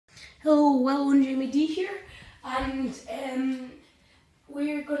Will and Jamie D here, and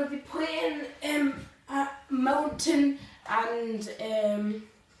we're going to be playing Mountain and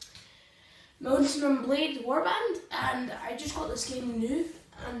Blade warband, and I just got this game new,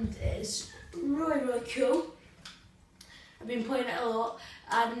 and it's really cool. I've been playing it a lot,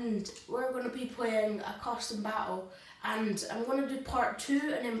 and we're going to be playing a custom battle, and I'm going to do part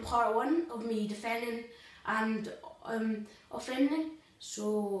 2 and then part 1 of me defending and offending.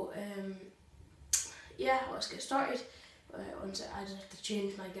 So yeah, let's get started. I just have to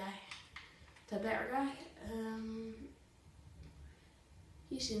change my guy to a better guy.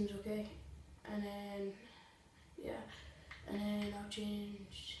 He seems okay, and then yeah, and then I'll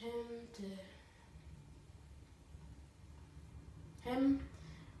change him to him,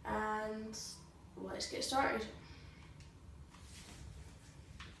 and let's get started.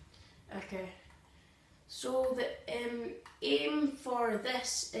 Okay, so the aim for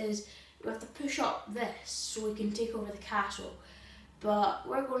this is we have to push up this so we can take over the castle, but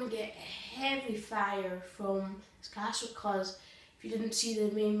we're going to get heavy fire from this castle because if you didn't see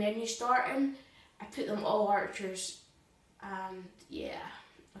the main menu starting, I put them all archers, and yeah,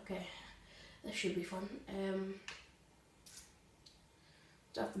 okay, this should be fun.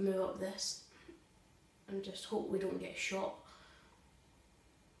 Just have to move up this and just hope we don't get shot.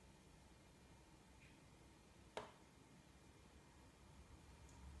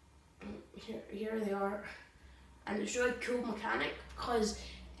 Here they are, and it's a really cool mechanic because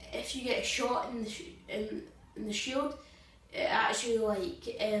if you get a shot in the shield, it actually like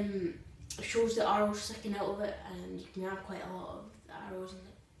shows the arrows sticking out of it, and you can have quite a lot of arrows in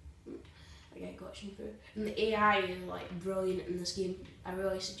it. I get glitching through, and the AI is like brilliant in this game. I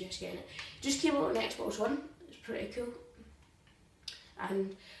really suggest getting it. It just came out on Xbox One. It's pretty cool.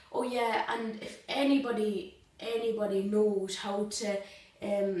 And oh yeah, and if anybody knows how to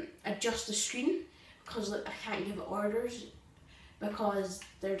adjust the screen, because like, I can't give it orders because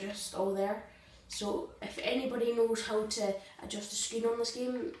they're just all there. So if anybody knows how to adjust the screen on this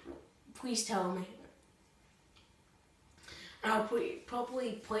game, please tell me. And I'll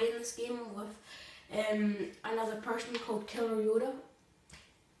probably play this game with another person called Killer Yoda.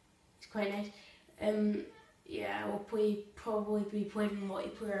 He's quite nice. Yeah, I'll probably be playing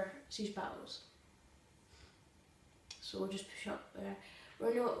multiplayer siege battles. So we'll just push up there.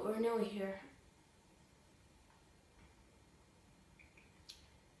 We're nearly here.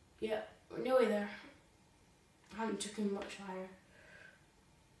 Yeah, we're nearly there. I haven't taken much higher.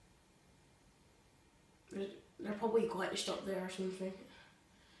 They're probably glitched up there or something.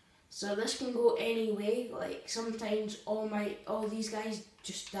 So this can go any way. Like sometimes all these guys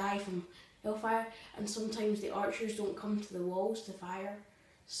just die from hellfire, and sometimes the archers don't come to the walls to fire.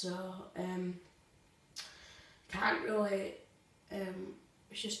 So can't really.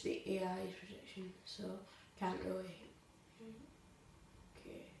 It's just the AI's prediction, so can't really.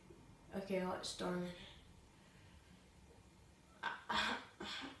 Okay, let's storm it.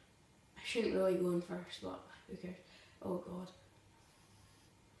 I shouldn't really go in first, but who cares? Oh god.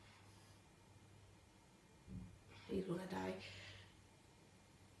 He's gonna die.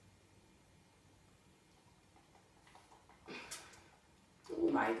 Oh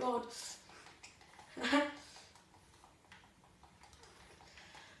my god.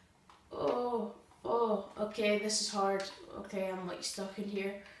 Okay, this is hard. Okay, I'm like stuck in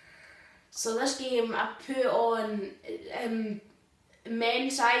here. So this game I put on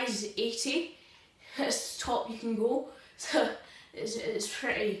men size 80. It's the top you can go. So it's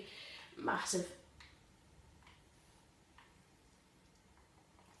pretty massive.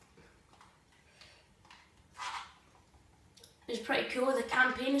 It's pretty cool. The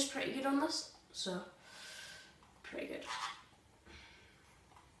campaign is pretty good on this. So pretty good.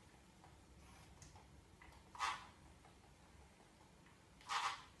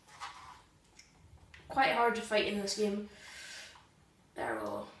 Quite hard to fight in this game. There we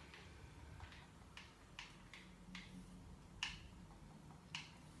go.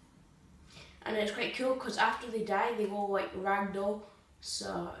 And it's quite cool because after they die, they go like ragdoll.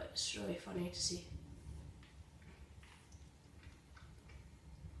 So it's really funny to see.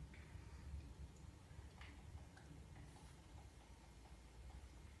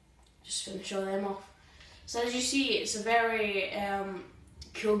 Just finish all them off. So as you see, it's a very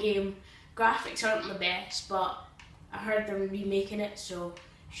cool game. Graphics aren't the best, but I heard they're remaking it, so it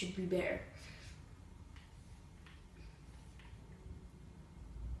should be better.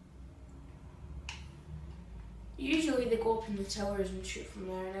 Usually they go up in the towers and shoot from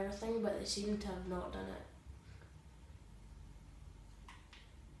there and everything, but they seem to have not done it.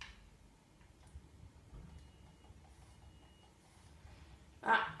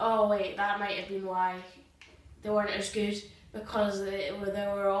 oh wait, that might have been why they weren't as good, because they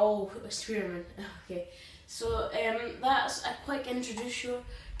were all spearmen. Okay, so that's a quick introduction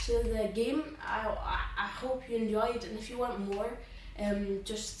to the game. I hope you enjoyed, and if you want more,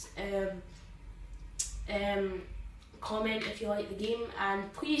 just comment if you like the game,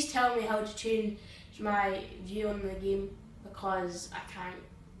 and please tell me how to change my view on the game, because I can't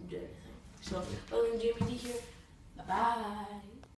do anything. So, William JBD here. Bye bye.